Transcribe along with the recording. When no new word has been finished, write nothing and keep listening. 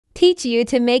teach you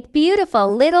to make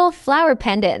beautiful little flower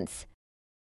pendants.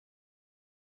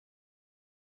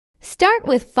 Start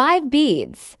with 5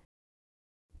 beads.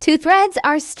 2 threads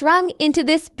are strung into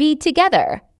this bead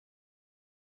together.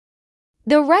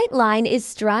 The right line is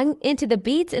strung into the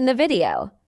beads in the video.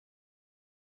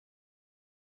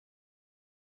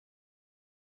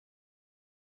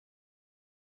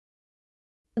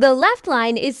 The left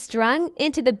line is strung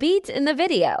into the beads in the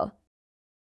video.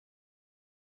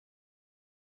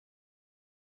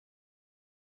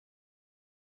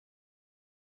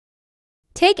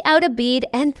 Take out a bead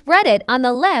and thread it on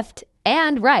the left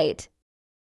and right.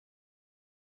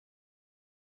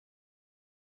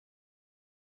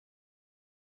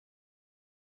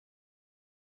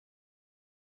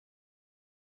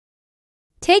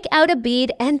 Take out a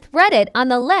bead and thread it on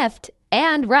the left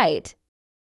and right.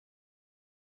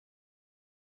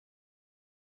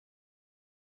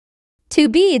 Two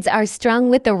beads are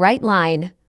strung with the right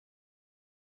line.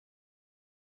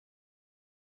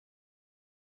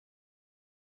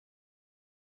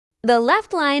 The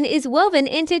left line is woven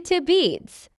into 2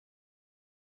 beads.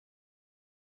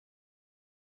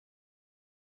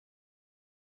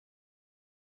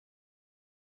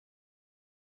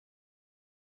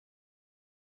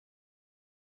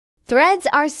 Threads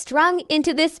are strung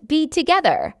into this bead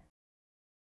together.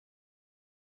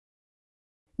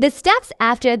 The steps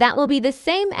after that will be the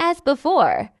same as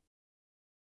before.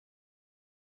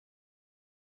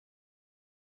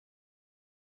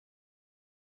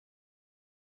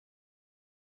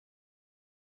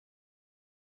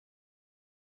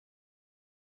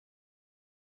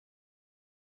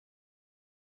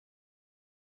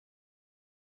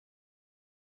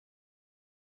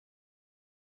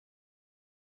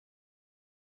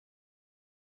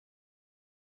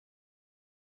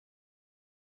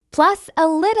 Plus a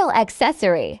little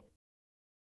accessory.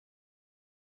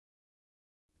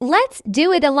 Let's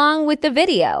do it along with the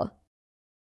video.